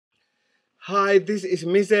Hi, this is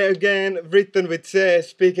Mise again, written with C,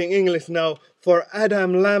 speaking English now, for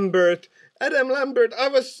Adam Lambert. Adam Lambert, I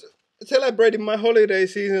was celebrating my holiday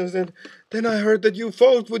seasons and then I heard that you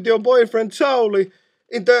fought with your boyfriend Sauli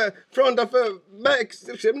in the front of a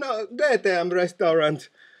DTM restaurant.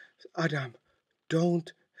 Adam,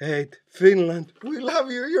 don't hate Finland. We love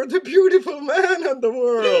you, you're the beautiful man of the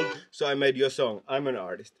world. So I made you a song. I'm an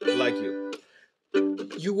artist, like you.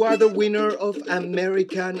 You are the winner of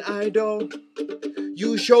American Idol.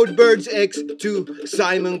 You showed bird's eggs to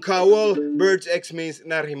Simon Cowell. Bird's eggs means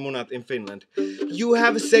närhimunat in Finland. You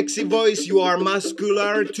have a sexy voice, you are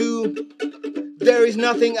muscular too. There is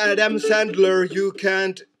nothing Adam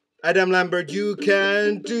Lambert you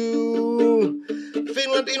can't do.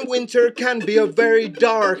 Finland in winter can be a very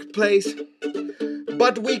dark place.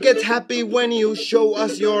 But we get happy when you show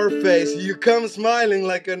us your face. You come smiling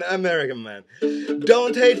like an American man.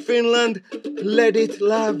 Don't hate Finland, let it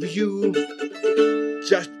love you.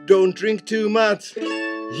 Just don't drink too much.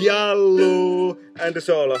 Jallu and the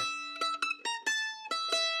solo.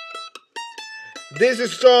 This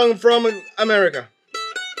is a song from America.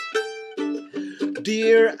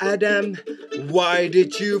 Dear Adam, why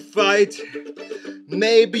did you fight?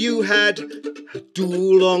 Maybe you had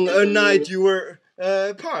too long a night. You were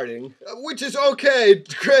partying, which is okay,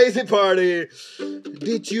 crazy party.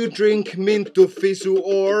 Did you drink mintu, fisu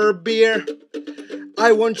or beer?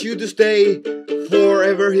 I want you to stay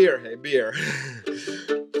forever here. Hey, beer.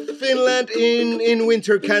 Finland in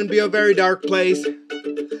winter can be a very dark place.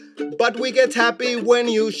 But we get happy when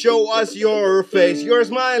you show us your face. You're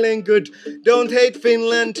smiling good. Don't hate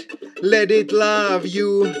Finland, let it love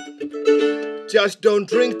you. Just don't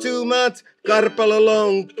drink too much.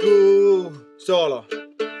 Karpalolonku. Solo.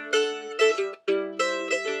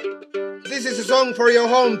 This is a song for your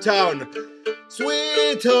hometown.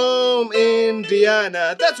 Sweet home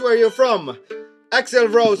Indiana. That's where you're from.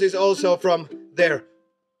 Axl Rose is also from there.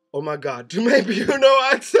 Oh my god, maybe you know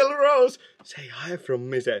Axl Rose. Say hi from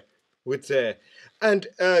Mise with C. And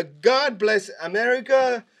God bless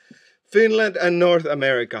America, Finland and North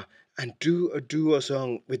America. And do a duo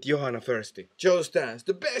song with Johanna Försti. Just Dance,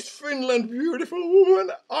 the best Finland beautiful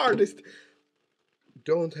woman artist.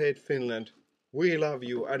 Don't hate Finland. We love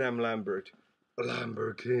you, Adam Lambert.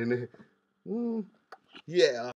 Lamborghini. Yeah.